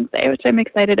Valentine's Day, which I'm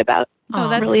excited about. Oh,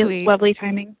 that's really sweet. Lovely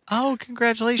timing. Oh,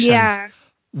 congratulations. Yeah.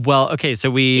 Well, okay, so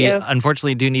we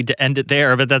unfortunately do need to end it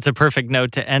there, but that's a perfect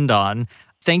note to end on.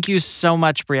 Thank you so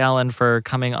much, Briallen, for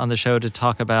coming on the show to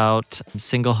talk about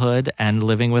singlehood and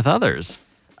living with others.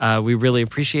 We really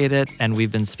appreciate it, and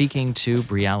we've been speaking to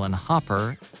Briallen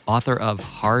Hopper, author of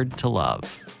Hard to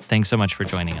Love. Thanks so much for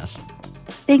joining us.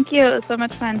 Thank you. It was so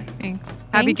much fun. Thanks.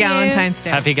 Happy Galentine's Day.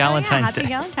 Happy Galentine's Day.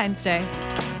 Happy Galentine's Day.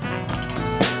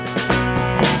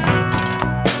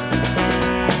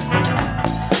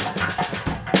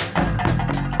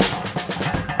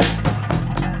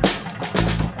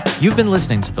 You've been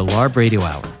listening to the LARB Radio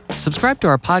Hour. Subscribe to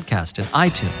our podcast in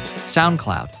iTunes,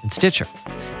 SoundCloud, and Stitcher.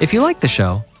 If you like the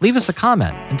show, leave us a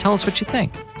comment and tell us what you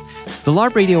think. The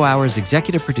LARB Radio Hour's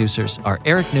executive producers are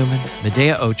Eric Newman,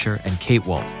 Medaya Ocher, and Kate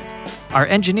Wolf. Our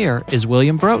engineer is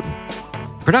William Broughton.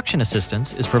 Production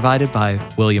assistance is provided by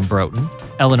William Broughton,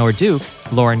 Eleanor Duke,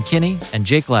 Lauren Kinney, and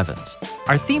Jake Levins.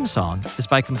 Our theme song is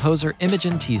by composer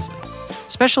Imogen Teasley.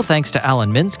 Special thanks to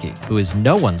Alan Minsky, who is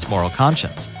no one's moral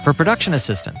conscience, for production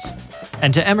assistance,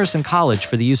 and to Emerson College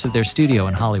for the use of their studio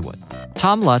in Hollywood.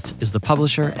 Tom Lutz is the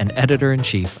publisher and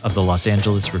editor-in-chief of the Los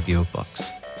Angeles Review of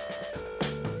Books.